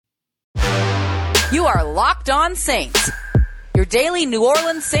You are Locked On Saints, your daily New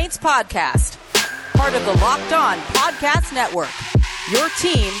Orleans Saints podcast. Part of the Locked On Podcast Network, your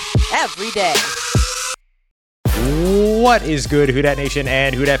team every day. What is good, Who Dat Nation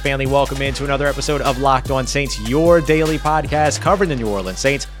and Who Dat family? Welcome into another episode of Locked On Saints, your daily podcast covering the New Orleans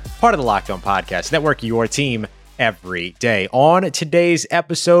Saints, part of the Locked On Podcast Network, your team every day. On today's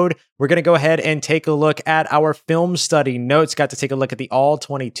episode, we're going to go ahead and take a look at our film study notes. Got to take a look at the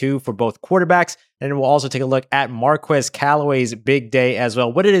all-22 for both quarterbacks, and we'll also take a look at Marquez Callaway's big day as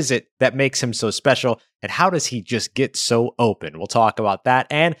well. What is it that makes him so special, and how does he just get so open? We'll talk about that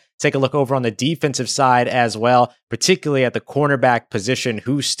and take a look over on the defensive side as well, particularly at the cornerback position,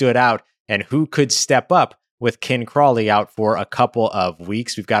 who stood out and who could step up with Ken Crawley out for a couple of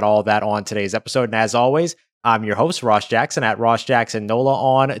weeks. We've got all that on today's episode, and as always, I'm your host, Ross Jackson, at Ross Jackson Nola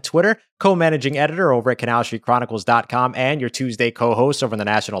on Twitter, co-managing editor over at CanalStreetChronicles.com, and your Tuesday co-host over on the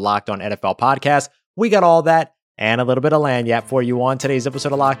National Locked On NFL podcast. We got all that and a little bit of lanyap for you on today's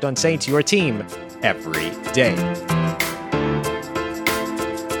episode of Locked On Saints, your team every day.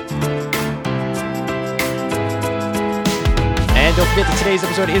 And don't forget that today's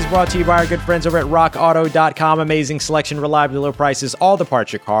episode is brought to you by our good friends over at RockAuto.com. Amazing selection, reliably low prices, all the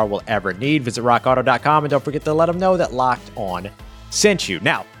parts your car will ever need. Visit RockAuto.com and don't forget to let them know that Locked On sent you.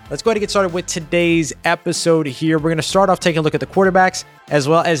 Now, let's go ahead and get started with today's episode here. We're going to start off taking a look at the quarterbacks as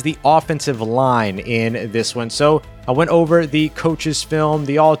well as the offensive line in this one. So I went over the coaches film,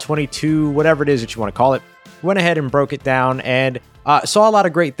 the all-22, whatever it is that you want to call it. Went ahead and broke it down and saw a lot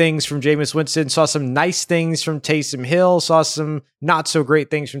of great things from Jameis Winston, saw some nice things from Taysom Hill, saw some not so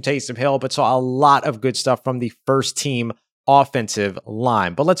great things from Taysom Hill, but saw a lot of good stuff from the first team offensive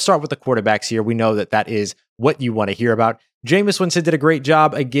line. But let's start with the quarterbacks here. We know that that is what you want to hear about. Jameis Winston did a great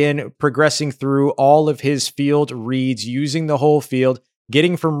job, again, progressing through all of his field reads, using the whole field,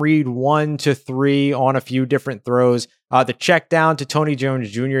 getting from read 1 to 3 on a few different throws. The check down to Tony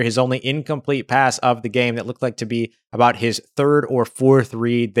Jones Jr., his only incomplete pass of the game that looked like to be about his third or fourth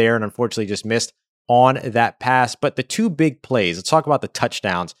read there, and unfortunately just missed on that pass. But the two big plays, let's talk about the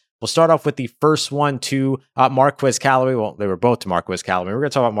touchdowns. We'll start off with the first one to Marquez Callaway. Well, they were both to Marquez Callaway. We're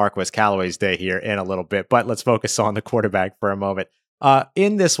going to talk about Marquez Callaway's day here in a little bit, but let's focus on the quarterback for a moment.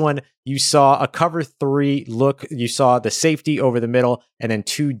 In this one, you saw a cover 3 look. You saw the safety over the middle and then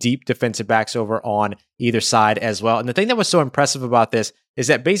 2 deep defensive backs over on either side as well. And the thing that was so impressive about this is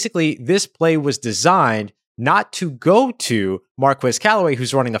that basically this play was designed not to go to Marquez Callaway,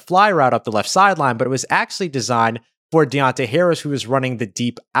 who's running the fly route up the left sideline, but it was actually designed for Deontay Harris, who is running the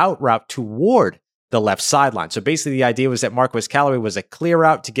deep out route toward the left sideline. So basically the idea was that Marquez Callaway was a clear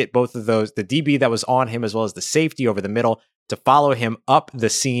route to get both of those, the DB that was on him as well as the safety over the middle, to follow him up the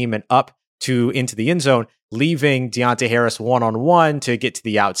seam and up to into the end zone, leaving Deontay Harris one-on-one to get to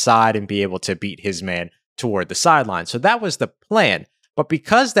the outside and be able to beat his man toward the sideline. So that was the plan. But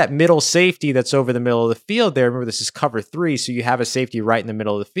because that middle safety that's over the middle of the field there, remember this is cover 3, so you have a safety right in the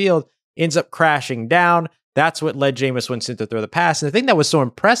middle of the field, ends up crashing down. That's what led Jameis Winston to throw the pass. And the thing that was so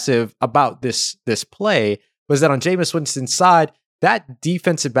impressive about this play was that on Jameis Winston's side, that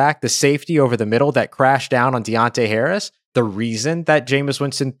defensive back, the safety over the middle that crashed down on Deontay Harris, the reason that Jameis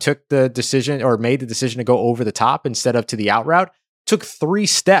Winston took the decision or made the decision to go over the top instead of to the out route, took 3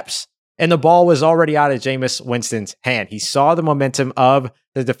 steps and the ball was already out of Jameis Winston's hand. He saw the momentum of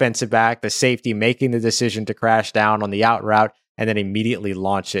the defensive back, the safety making the decision to crash down on the out route, and then immediately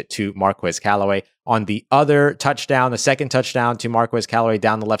launched it to Marquez Callaway. On the other touchdown, the second touchdown to Marquez Callaway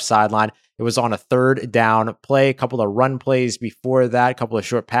down the left sideline, it was on a third down play, a couple of run plays before that, a couple of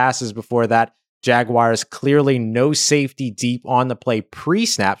short passes before that. Jaguars clearly no safety deep on the play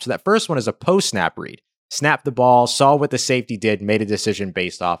pre-snap. So that first one is a post-snap read. Snapped the ball, saw what the safety did, made a decision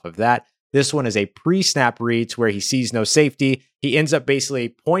based off of that. This one is a pre-snap read to where he sees no safety. He ends up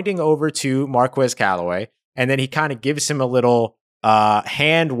basically pointing over to Marquez Callaway, and then he kind of gives him a little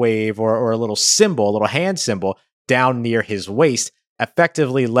hand wave or a little symbol, a little hand symbol down near his waist,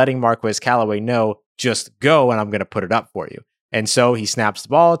 effectively letting Marquez Callaway know, just go and I'm going to put it up for you. And so he snaps the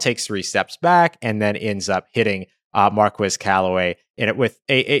ball, takes 3 steps back, and then ends up hitting Marquez Callaway in it with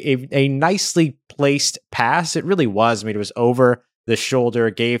a nicely placed pass. It really was. I mean, it was over the shoulder,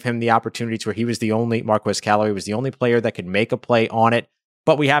 gave him the opportunity to where he was the only, Marquez Callaway was the only player that could make a play on it.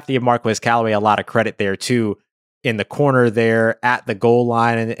 But we have to give Marquez Callaway a lot of credit there too, in the corner there at the goal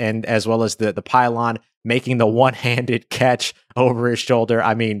line and as well as the pylon, making the one-handed catch over his shoulder.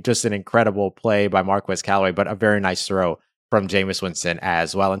 I mean, just an incredible play by Marquez Callaway, but a very nice throw from Jameis Winston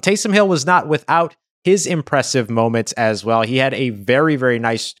as well. And Taysom Hill was not without his impressive moments as well. He had a very, very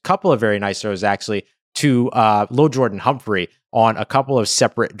nice, couple of very nice throws actually to Lil Jordan Humphrey on a couple of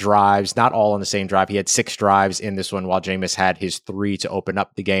separate drives, not all on the same drive. He had 6 drives in this one, while Jameis had his 3 to open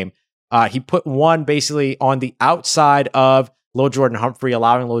up the game. He put one basically on the outside of Lil Jordan Humphrey,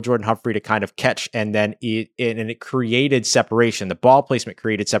 allowing Lil Jordan Humphrey to kind of catch, and then it created separation. The ball placement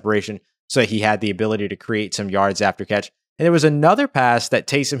created separation, so he had the ability to create some yards after catch. And there was another pass that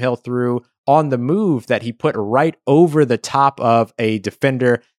Taysom Hill threw on the move that he put right over the top of a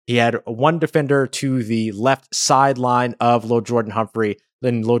defender. He had one defender to the left sideline of Lil Jordan Humphrey.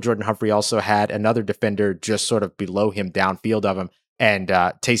 Then Lil Jordan Humphrey also had another defender just sort of below him, downfield of him. And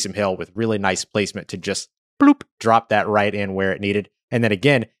Taysom Hill with really nice placement to just bloop, drop that right in where it needed. And then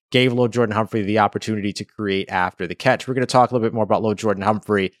again, gave Lil Jordan Humphrey the opportunity to create after the catch. We're going to talk a little bit more about Lil Jordan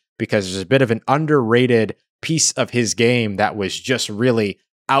Humphrey because there's a bit of an underrated piece of his game that was just really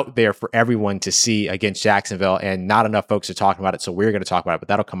out there for everyone to see against Jacksonville, and not enough folks are talking about it, so we're going to talk about it, but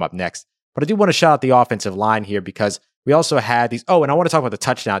that'll come up next. But I do want to shout out the offensive line here because we also had these, and I want to talk about the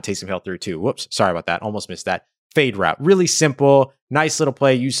touchdown Taysom Hill threw too. Whoops, sorry about that, almost missed that. Fade route, really simple, nice little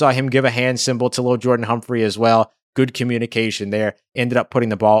play. You saw him give a hand symbol to Lil Jordan Humphrey as well. Good communication there, ended up putting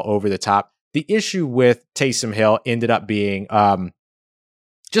the ball over the top. The issue with Taysom Hill ended up being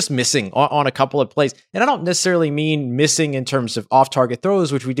just missing on a couple of plays. And I don't necessarily mean missing in terms of off-target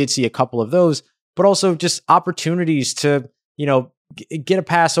throws, which we did see a couple of those, but also just opportunities to, get a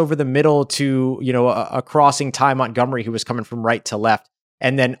pass over the middle to, a crossing Ty Montgomery who was coming from right to left.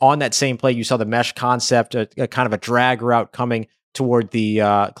 And then on that same play, you saw the mesh concept, a kind of a drag route coming toward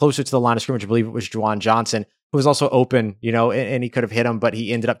the closer to the line of scrimmage. I believe it was Juwan Johnson, who was also open, and he could have hit him, but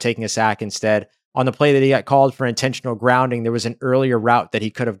he ended up taking a sack instead. On the play that he got called for intentional grounding, there was an earlier route that he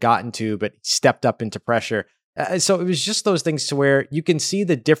could have gotten to, but stepped up into pressure. So it was just those things to where you can see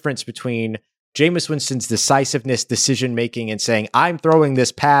the difference between Jameis Winston's decisiveness, decision-making, and saying, I'm throwing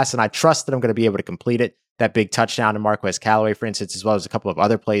this pass and I trust that I'm going to be able to complete it. That big touchdown to Marquez Callaway, for instance, as well as a couple of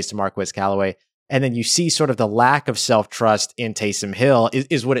other plays to Marquez Callaway. And then you see sort of the lack of self-trust in Taysom Hill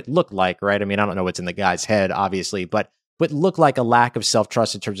is what it looked like, right? I mean, I don't know what's in the guy's head, obviously, but what looked like a lack of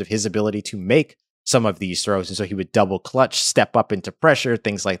self-trust in terms of his ability to make some of these throws. And so he would double clutch, step up into pressure,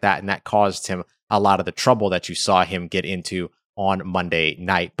 things like that. And that caused him a lot of the trouble that you saw him get into on Monday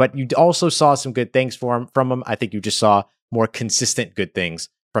night. But you also saw some good things from him. I think you just saw more consistent good things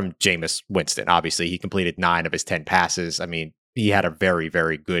from Jameis Winston. Obviously, he completed 9 of his 10 passes. I mean, he had a very,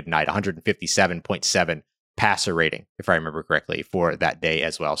 very good night, 157.7 passer rating, if I remember correctly, for that day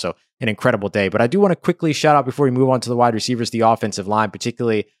as well. So an incredible day. But I do want to quickly shout out before we move on to the wide receivers, the offensive line,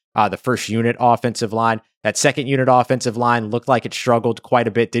 particularly the first unit offensive line. That second unit offensive line looked like it struggled quite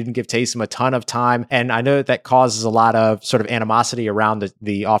a bit, didn't give Taysom a ton of time. And I know that causes a lot of sort of animosity around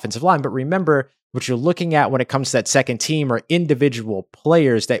the offensive line. But remember, what you're looking at when it comes to that second team are individual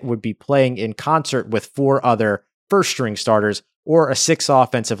players that would be playing in concert with 4 other first string starters or a 6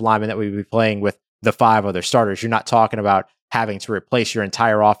 offensive lineman that would be playing with the 5 other starters. You're not talking about having to replace your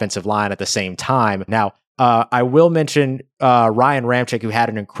entire offensive line at the same time. Now, I will mention Ryan Ramczyk, who had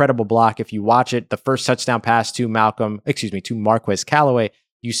an incredible block. If you watch it, the first touchdown pass to Marquez Callaway,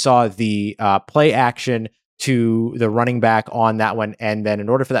 you saw the play action to the running back on that one. And then in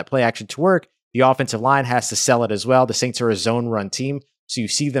order for that play action to work, the offensive line has to sell it as well. The Saints are a zone run team. So you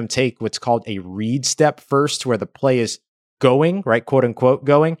see them take what's called a read step first, where the play is going, right, quote unquote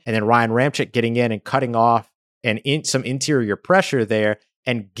going. And then Ryan Ramczyk getting in and cutting off and some interior pressure there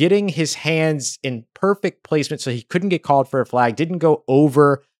and getting his hands in perfect placement so he couldn't get called for a flag, didn't go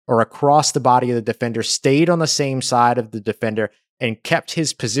over or across the body of the defender, stayed on the same side of the defender and kept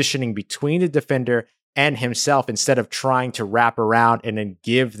his positioning between the defender and himself instead of trying to wrap around and then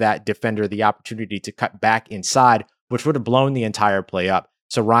give that defender the opportunity to cut back inside, which would have blown the entire play up.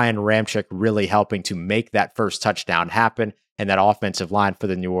 So Ryan Ramczyk really helping to make that first touchdown happen. And that offensive line for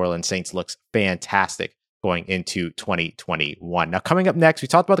the New Orleans Saints looks fantastic going into 2021. Now, coming up next, we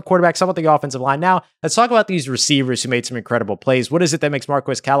talked about the quarterback, some about the offensive line. Now, let's talk about these receivers who made some incredible plays. What is it that makes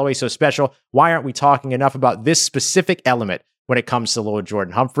Marquez Callaway so special? Why aren't we talking enough about this specific element when it comes to Lil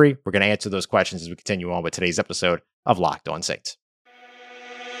Jordan Humphrey? We're going to answer those questions as we continue on with today's episode of Locked On Saints.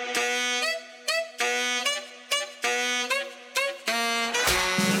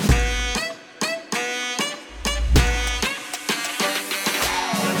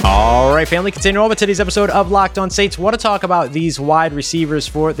 All right, family, continue on with today's episode of Locked On Saints. Want to talk about these wide receivers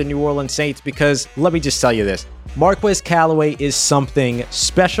for the New Orleans Saints because let me just tell you this. Marquez Callaway is something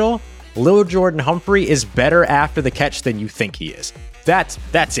special. Lil Jordan Humphrey is better after the catch than you think he is. That's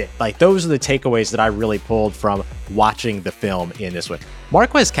it. Like, those are the takeaways that I really pulled from watching the film in this one.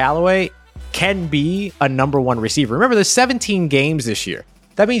 Marquez Callaway can be a number 1 receiver. Remember, there's 17 games this year.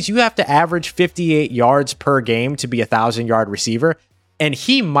 That means you have to average 58 yards per game to be a 1,000-yard receiver. And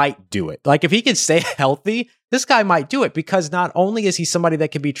he might do it. Like, if he can stay healthy, this guy might do it, because not only is he somebody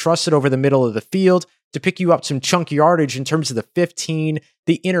that can be trusted over the middle of the field to pick you up some chunk yardage in terms of the 15,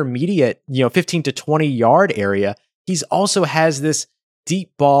 the intermediate, 15 to 20 yard area, he's also has this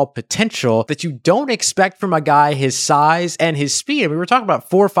deep ball potential that you don't expect from a guy his size and his speed. I mean, we're talking about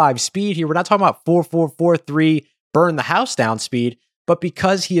 4.5 speed here. We're not talking about 4.4, 4.3, burn the house down speed. But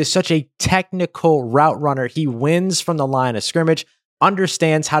because he is such a technical route runner, he wins from the line of scrimmage,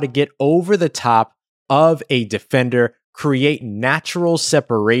 understands how to get over the top of a defender, create natural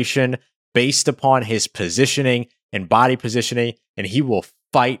separation based upon his positioning and body positioning, and he will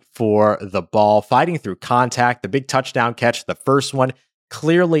fight for the ball, fighting through contact. The big touchdown catch, the first one,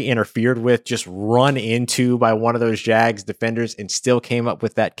 clearly interfered with, just run into by one of those Jags defenders, and still came up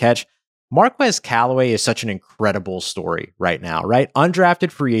with that catch. Marquez Callaway is such an incredible story right now, right?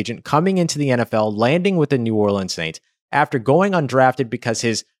 Undrafted free agent coming into the NFL, landing with the New Orleans Saints after going undrafted because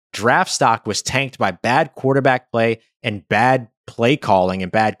his draft stock was tanked by bad quarterback play and bad play calling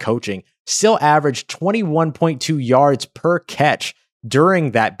and bad coaching. Still averaged 21.2 yards per catch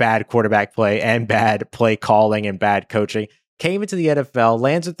during that bad quarterback play and bad play calling and bad coaching. Came into the NFL,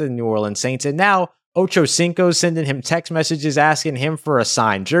 lands with the New Orleans Saints, and now Ocho Cinco's sending him text messages asking him for a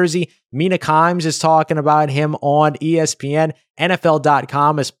signed jersey. Mina Kimes is talking about him on ESPN.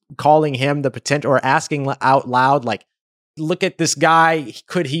 NFL.com is calling him the potential, or asking out loud, like, look at this guy.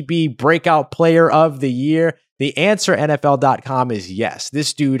 Could he be breakout player of the year? The answer, NFL.com, is yes.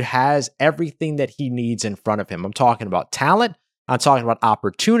 This dude has everything that he needs in front of him. I'm talking about talent. I'm talking about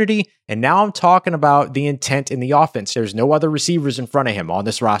opportunity. And now I'm talking about the intent in the offense. There's no other receivers in front of him on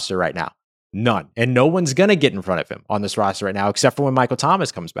this roster right now. None. And no one's going to get in front of him on this roster right now, except for when Michael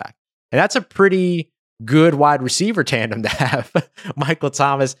Thomas comes back. And that's a pretty good wide receiver tandem to have, Michael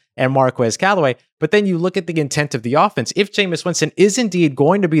Thomas and Marquez Callaway. But then you look at the intent of the offense. If Jameis Winston is indeed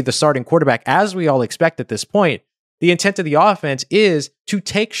going to be the starting quarterback, as we all expect at this point, the intent of the offense is to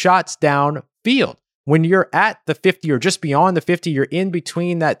take shots downfield. When you're at the 50 or just beyond the 50, you're in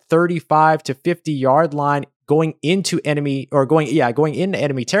between that 35 to 50 yard line, going into enemy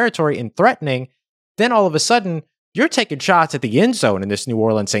territory and threatening, then all of a sudden you're taking shots at the end zone in this New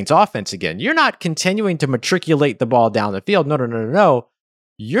Orleans Saints offense again. You're not continuing to matriculate the ball down the field. No.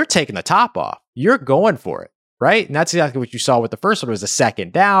 You're taking the top off. You're going for it, right? And that's exactly what you saw with the first one. It was a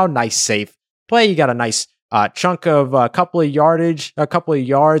second down, nice safe play. You got a nice chunk of a couple of yards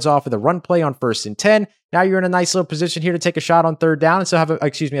off of the run play on 1st and 10. Now you're in a nice little position here to take a shot on third down and still have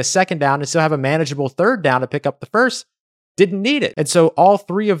a second down and still have a manageable third down to pick up the first. Didn't need it. And so all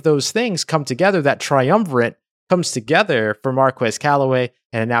three of those things come together. That triumvirate comes together for Marquez Callaway.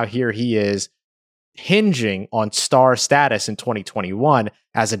 And now here he is hinging on star status in 2021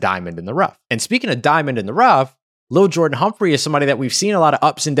 as a diamond in the rough. And speaking of diamond in the rough, Lil Jordan Humphrey is somebody that we've seen a lot of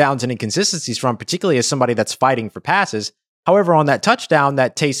ups and downs and inconsistencies from, particularly as somebody that's fighting for passes. However, on that touchdown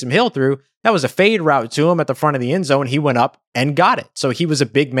that Taysom Hill threw, that was a fade route to him at the front of the end zone. He went up and got it. So he was a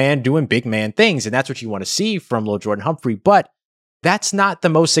big man doing big man things, and that's what you want to see from Lil Jordan Humphrey. But that's not the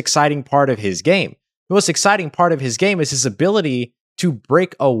most exciting part of his game. The most exciting part of his game is his ability to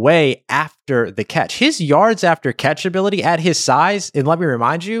break away after the catch. His yards after catch ability at his size, and let me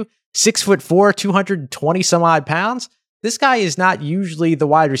remind you, 6'4", 220 some odd pounds. This guy is not usually the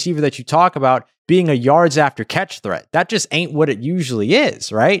wide receiver that you talk about being a yards after catch threat. That just ain't what it usually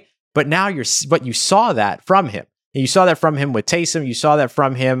is, right? But now you saw that from him. And you saw that from him with Taysom. You saw that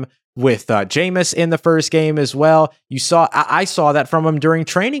from him with Jameis in the first game as well. I saw that from him during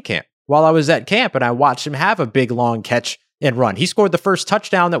training camp while I was at camp, and I watched him have a big long catch and run. He scored the first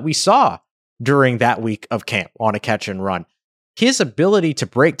touchdown that we saw during that week of camp on a catch and run. His ability to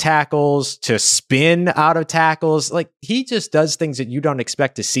break tackles, to spin out of tackles, like, he just does things that you don't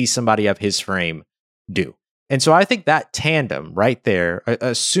expect to see somebody of his frame do. And so I think that tandem right there,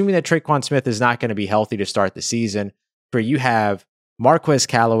 assuming that Traquan Smith is not going to be healthy to start the season, where you have Marquez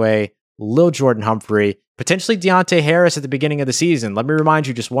Callaway, Lil Jordan Humphrey, potentially Deontay Harris at the beginning of the season. Let me remind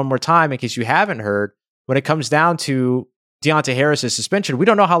you just one more time, in case you haven't heard, when it comes down to Deontay Harris's suspension, we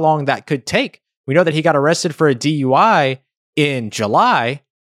don't know how long that could take. We know that he got arrested for a DUI in July,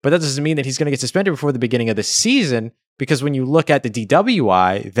 but that doesn't mean that he's going to get suspended before the beginning of the season, because when you look at the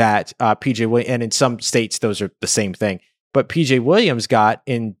DWI that PJ Williams, and in some states those are the same thing, but PJ Williams got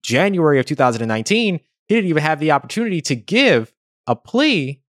in January of 2019, he didn't even have the opportunity to give a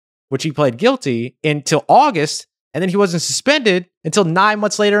plea, which he pled guilty, until August, and then he wasn't suspended until 9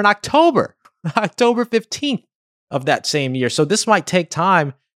 months later in October 15th of that same year. So this might take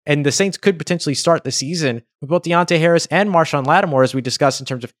time And the Saints could potentially start the season with both Deontay Harris and Marshawn Lattimore, as we discussed in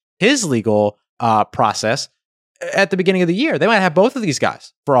terms of his legal process at the beginning of the year. They might have both of these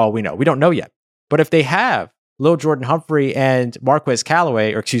guys for all we know. We don't know yet. But if they have Lil Jordan Humphrey and Marquez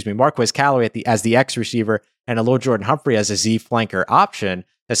Callaway as the X receiver and a Lil Jordan Humphrey as a Z flanker option,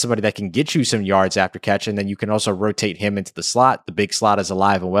 as somebody that can get you some yards after catch, and then you can also rotate him into the slot. The big slot is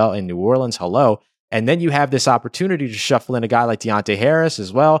alive and well in New Orleans. Hello. And then you have this opportunity to shuffle in a guy like Deontay Harris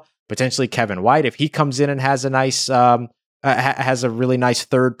as well, potentially Kevin White, if he comes in and has a nice, has a really nice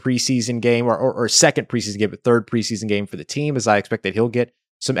third preseason game or second preseason game, but third preseason game for the team, as I expect that he'll get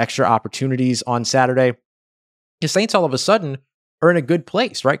some extra opportunities on Saturday. The Saints all of a sudden are in a good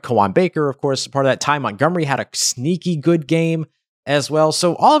place, right? Kawan Baker, of course, part of that. Ty Montgomery had a sneaky good game as well.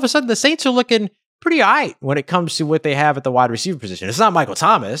 So all of a sudden, the Saints are looking pretty all right when it comes to what they have at the wide receiver position. It's not Michael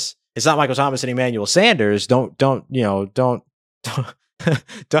Thomas. It's not Michael Thomas and Emmanuel Sanders. Don't let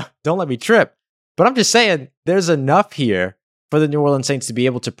me trip. But I'm just saying there's enough here for the New Orleans Saints to be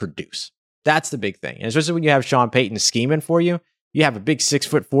able to produce. That's the big thing. And especially when you have Sean Payton scheming for you, you have a big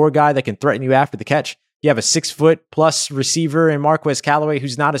 6'4" guy that can threaten you after the catch. You have a 6-foot+ receiver in Marquez Callaway,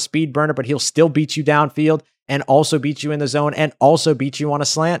 who's not a speed burner, but he'll still beat you downfield and also beat you in the zone and also beat you on a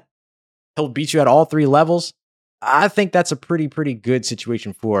slant. He'll beat you at all three levels. I think that's a pretty good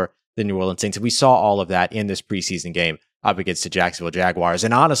situation for the New Orleans Saints. We saw all of that in this preseason game up against the Jacksonville Jaguars.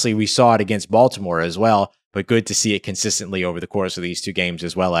 And honestly, we saw it against Baltimore as well, but good to see it consistently over the course of these two games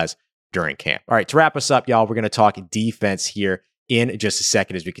as well as during camp. All right, to wrap us up, y'all, we're going to talk defense here in just a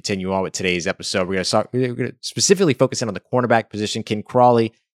second as we continue on with today's episode. We're going to specifically focus in on the cornerback position. Ken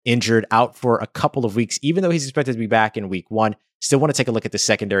Crawley injured, out for a couple of weeks, even though he's expected to be back in week 1. Still want to take a look at the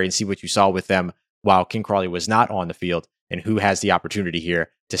secondary and see what you saw with them while Ken Crawley was not on the field, and who has the opportunity here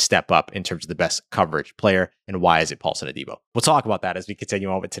to step up in terms of the best coverage player, and why is it Paulson Adebo? We'll talk about that as we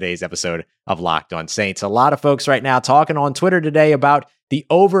continue on with today's episode of Locked On Saints. A lot of folks right now talking on Twitter today about the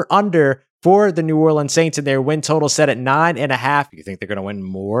over-under for the New Orleans Saints and their win total set at 9.5. You think they're going to win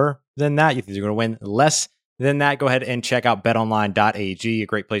more than that? You think they're going to win less than that? Go ahead and check out betonline.ag, a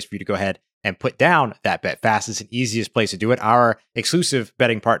great place for you to go ahead and put down that bet. Fastest and easiest place to do it. Our exclusive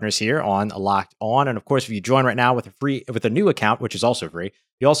betting partners here on Locked On. And of course, if you join right now with a new account, which is also free,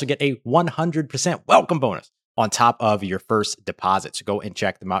 you also get a 100% welcome bonus on top of your first deposit. So go and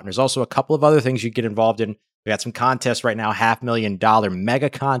check them out. And there's also a couple of other things you get involved in. We got some contests right now, $500,000 mega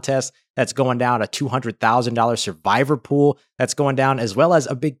contest that's going down, a $200,000 survivor pool that's going down, as well as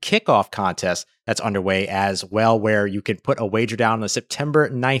a big kickoff contest that's underway as well, where you can put a wager down on the September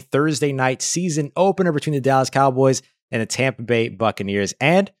 9th, Thursday night season opener between the Dallas Cowboys and the Tampa Bay Buccaneers.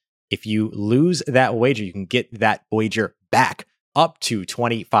 And if you lose that wager, you can get that wager back up to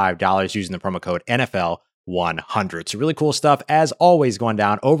 $25 using the promo code NFL100. So really cool stuff, as always, going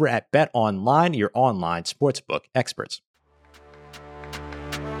down over at Bet Online, your online sportsbook experts.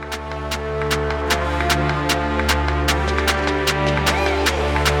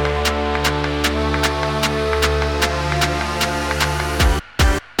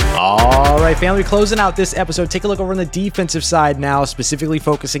 All right, family, closing out this episode, take a look over on the defensive side now, specifically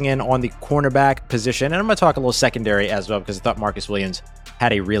focusing in on the cornerback position. And I'm going to talk a little secondary as well, because I thought Marcus Williams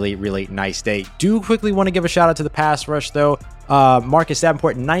had a really nice day. Do quickly want to give a shout out to the pass rush, though. Marcus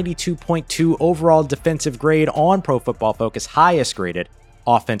Davenport, 92.2 overall defensive grade on Pro Football Focus, highest graded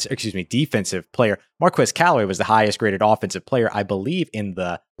defensive player. Marquez Callaway was the highest graded offensive player, I believe, in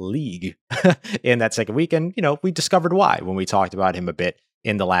the league in that second week. And, we discovered why when we talked about him a bit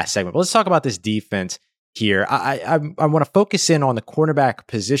in the last segment. But let's talk about this defense here. I want to focus in on the cornerback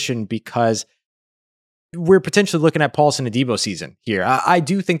position because we're potentially looking at Paulson Adebo season here. I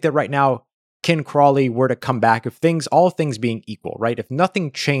do think that right now, Ken Crawley were to come back, all things being equal, right? If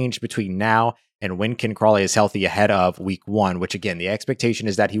nothing changed between now and when Ken Crawley is healthy ahead of week 1, which again, the expectation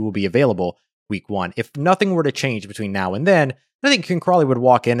is that he will be available week 1. If nothing were to change between now and then, I think Ken Crawley would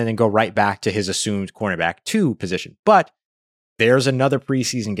walk in and then go right back to his assumed cornerback 2 position. But there's another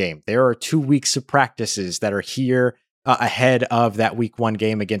preseason game. There are 2 weeks of practices that are here ahead of that week 1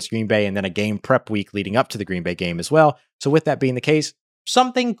 game against Green Bay, and then a game prep week leading up to the Green Bay game as well. So with that being the case,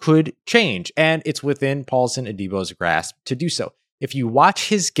 something could change, and it's within Paulson Adebo's grasp to do so. If you watch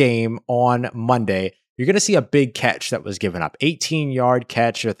his game on Monday, you're going to see a big catch that was given up. 18-yard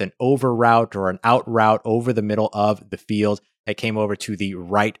catch with an over route or an out route over the middle of the field that came over to the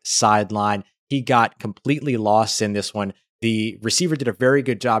right sideline. He got completely lost in this one. The receiver did a very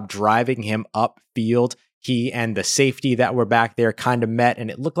good job driving him upfield. He and the safety that were back there kind of met,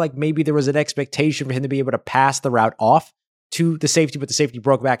 and it looked like maybe there was an expectation for him to be able to pass the route off to the safety, but the safety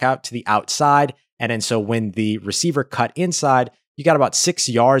broke back out to the outside. And then so when the receiver cut inside, you got about 6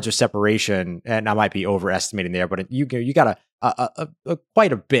 yards of separation, and I might be overestimating there, but you got a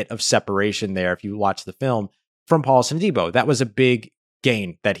quite a bit of separation there if you watch the film from Paulson Adebo. That was a big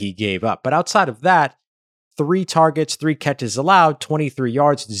gain that he gave up. But outside of that, 3 targets, 3 catches allowed, 23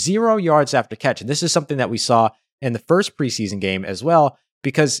 yards, 0 yards after catch. And this is something that we saw in the first preseason game as well,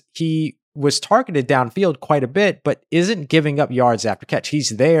 because he was targeted downfield quite a bit, but isn't giving up yards after catch. He's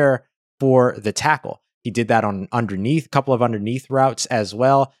there for the tackle. He did that on underneath, a couple of underneath routes as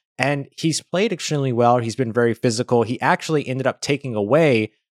well. And he's played extremely well. He's been very physical. He actually ended up taking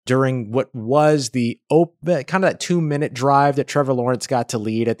away during what was the kind of that 2-minute drive that Trevor Lawrence got to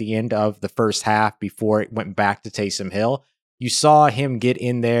lead at the end of the first half before it went back to Taysom Hill. You saw him get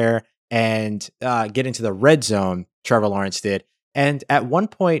in there and get into the red zone, Trevor Lawrence did. And at one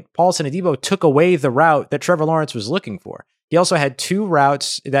point, Paulson Adebo took away the route that Trevor Lawrence was looking for. He also had 2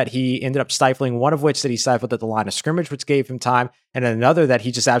 routes that he ended up stifling, one of which that he stifled at the line of scrimmage, which gave him time, and another that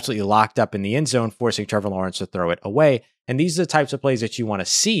he just absolutely locked up in the end zone, forcing Trevor Lawrence to throw it away. And these are the types of plays that you want to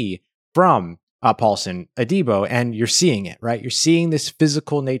see from Paulson Adebo, and you're seeing it, right? You're seeing this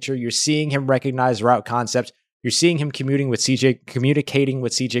physical nature. You're seeing him recognize route concepts. You're seeing him communicating with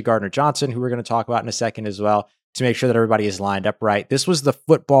CJ Gardner-Johnson, who we're going to talk about in a second as well, to make sure that everybody is lined up right. This was the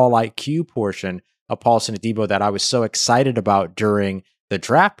football IQ portion of Paulson Adebo that I was so excited about during the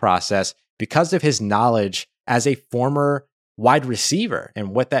draft process because of his knowledge as a former wide receiver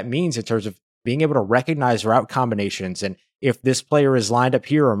and what that means in terms of being able to recognize route combinations. And if this player is lined up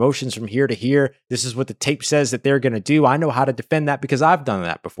here or motions from here to here, this is what the tape says that they're going to do. I know how to defend that because I've done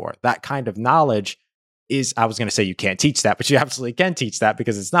that before. That kind of knowledge is, I was going to say you can't teach that, but you absolutely can teach that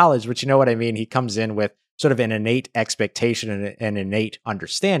because it's knowledge, but you know what I mean? He comes in with sort of an innate expectation and an innate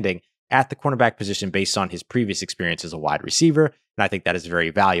understanding at the cornerback position based on his previous experience as a wide receiver. And I think that is very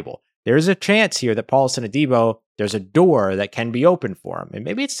valuable. There is a chance here that Paulson Adebo, there's a door that can be opened for him. And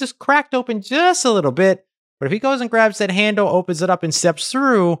maybe it's just cracked open just a little bit. But if he goes and grabs that handle, opens it up and steps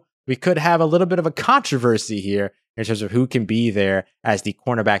through, we could have a little bit of a controversy here in terms of who can be there as the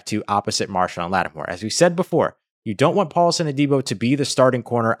cornerback 2 opposite Marshawn Lattimore. As we said before, you don't want Paulson Adebo to be the starting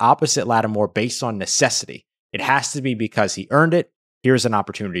corner opposite Lattimore based on necessity. It has to be because he earned it. Here's an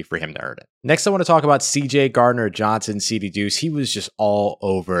opportunity for him to earn it. Next, I want to talk about CJ Gardner-Johnson, CD Deuce. He was just all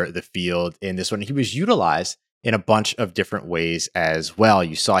over the field in this one. He was utilized in a bunch of different ways as well.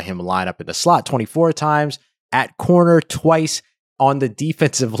 You saw him line up in the slot 24 times, at corner twice, on the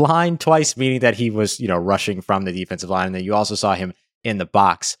defensive line twice, meaning that he was, rushing from the defensive line. And then you also saw him in the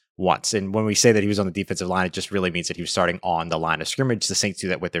box once. And when we say that he was on the defensive line, it just really means that he was starting on the line of scrimmage. The Saints do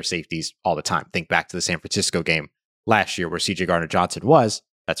that with their safeties all the time. Think back to the San Francisco game last year where CJ Gardner-Johnson was.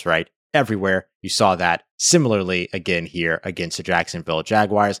 That's right. Everywhere. You saw that similarly again here against the Jacksonville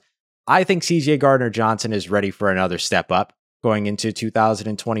Jaguars. I think CJ Gardner-Johnson is ready for another step up going into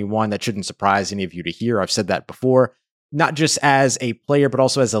 2021. That shouldn't surprise any of you to hear. I've said that before, not just as a player, but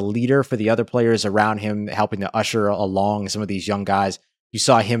also as a leader for the other players around him, helping to usher along some of these young guys. You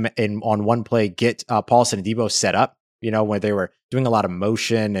saw him on one play get Paulson Adebo set up, where they were doing a lot of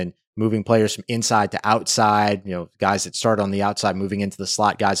motion and moving players from inside to outside, guys that start on the outside, moving into the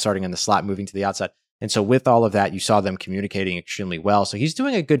slot, guys starting in the slot, moving to the outside. And so with all of that, you saw them communicating extremely well. So he's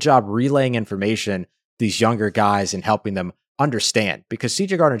doing a good job relaying information to these younger guys and helping them understand, because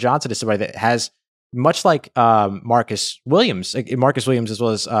CJ Gardner-Johnson is somebody that has, much like Marcus Williams as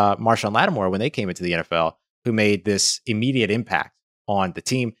well as Marshawn Lattimore when they came into the NFL, who made this immediate impact on the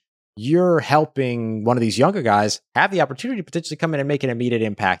team. You're helping one of these younger guys have the opportunity to potentially come in and make an immediate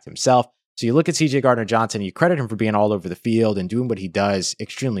impact himself. So you look at CJ Gardner-Johnson, you credit him for being all over the field and doing what he does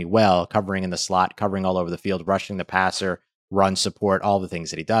extremely well, covering in the slot, covering all over the field, rushing the passer, run support, all the things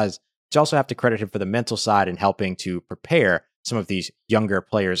that he does. But you also have to credit him for the mental side and helping to prepare some of these younger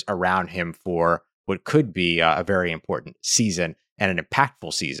players around him for what could be a very important season and an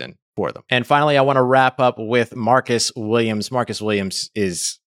impactful season for them. And finally, I want to wrap up with Marcus Williams. Marcus Williams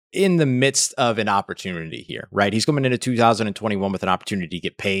is in the midst of an opportunity here, right? He's coming into 2021 with an opportunity to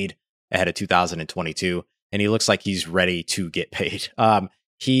get paid ahead of 2022, and he looks like he's ready to get paid.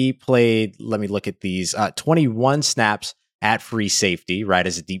 He played, let me look at these, 21 snaps at free safety, right,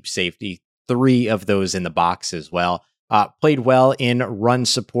 as a deep safety, 3 of those in the box as well. Played well in run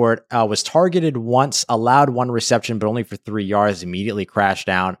support, was targeted once, allowed 1 reception, but only for 3 yards, immediately crashed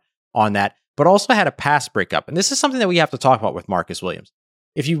down on that, but also had a pass breakup. And this is something that we have to talk about with Marcus Williams.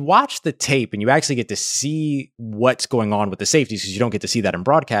 If you watch the tape and you actually get to see what's going on with the safeties, because you don't get to see that in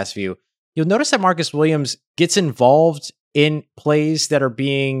broadcast view, you'll notice that Marcus Williams gets involved in plays that are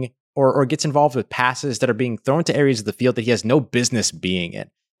being, or gets involved with passes that are being thrown to areas of the field that he has no business being in.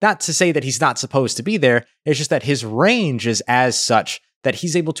 Not to say that he's not supposed to be there. It's just that his range is as such that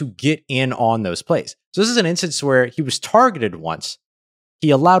he's able to get in on those plays. So this is an instance where he was targeted once. He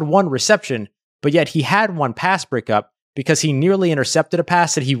allowed one reception, but yet he had one pass breakup because he nearly intercepted a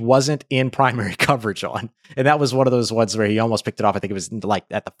pass that he wasn't in primary coverage on. And that was one of those ones where he almost picked it off. I think it was like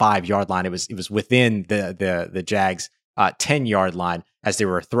at the 5-yard line. It was within the Jags 10-yard line as they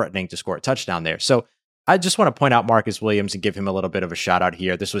were threatening to score a touchdown there. So I just want to point out Marcus Williams and give him a little bit of a shout out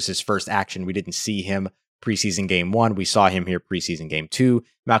here. This was his first action. We didn't see him preseason game 1. We saw him here preseason game 2.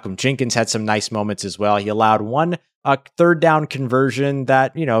 Malcolm Jenkins had some nice moments as well. He allowed one third down conversion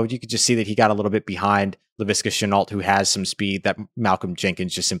that, you could just see that he got a little bit behind Laviska Shenault, who has some speed that Malcolm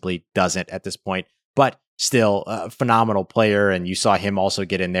Jenkins just simply doesn't at this point. But still a phenomenal player. And you saw him also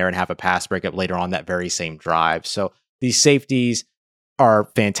get in there and have a pass breakup later on that very same drive. So these safeties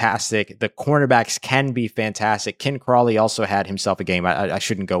are fantastic. The cornerbacks can be fantastic. Ken Crawley also had himself a game. I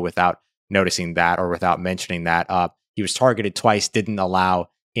shouldn't go without noticing that or without mentioning that. He was targeted twice, didn't allow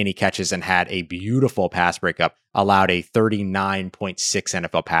any catches, and had a beautiful pass breakup, allowed a 39.6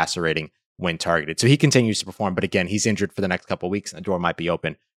 NFL passer rating when targeted. So he continues to perform, but again, he's injured for the next couple of weeks and the door might be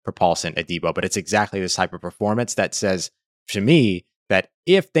open for Paulson Adebo. But it's exactly this type of performance that says to me that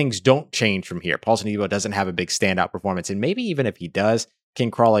if things don't change from here, Paulson Adebo doesn't have a big standout performance, and maybe even if he does,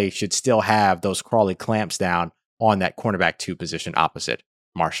 King Crawley should still have those Crawley clamps down on that cornerback 2 position opposite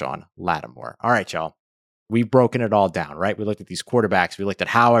Marshawn Lattimore. All right, y'all. We've broken it all down, right? We looked at these quarterbacks. We looked at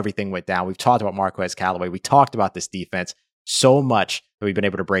how everything went down. We've talked about Marquez Callaway. We talked about this defense. So much that we've been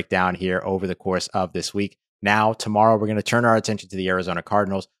able to break down here over the course of this week. Now, tomorrow, we're going to turn our attention to the Arizona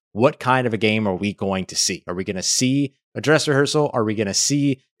Cardinals. What kind of a game are we going to see? Are we going to see a dress rehearsal? Are we going to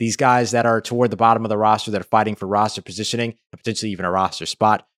see these guys that are toward the bottom of the roster that are fighting for roster positioning and potentially even a roster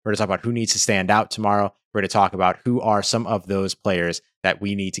spot? We're going to talk about who needs to stand out tomorrow. We're going to talk about who are some of those players that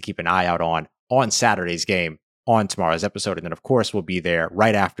we need to keep an eye out on Saturday's game on tomorrow's episode. And then, of course, we'll be there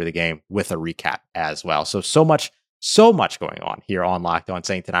right after the game with a recap as well. So much going on here on Locked On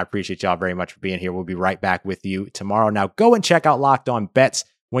Saints. And I appreciate y'all very much for being here. We'll be right back with you tomorrow. Now, go and check out Locked On Bets.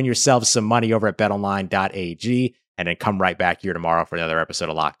 Win yourselves some money over at betonline.ag. And then come right back here tomorrow for another episode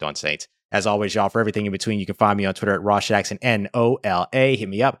of Locked On Saints. As always, y'all, for everything in between, you can find me on Twitter at Ross Jackson, NOLA. Hit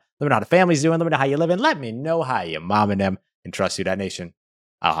me up. Let me know how the family's doing. Let me know how you're living. Let me know how you're momming them. And trust you, that nation.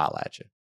 I'll holla at you.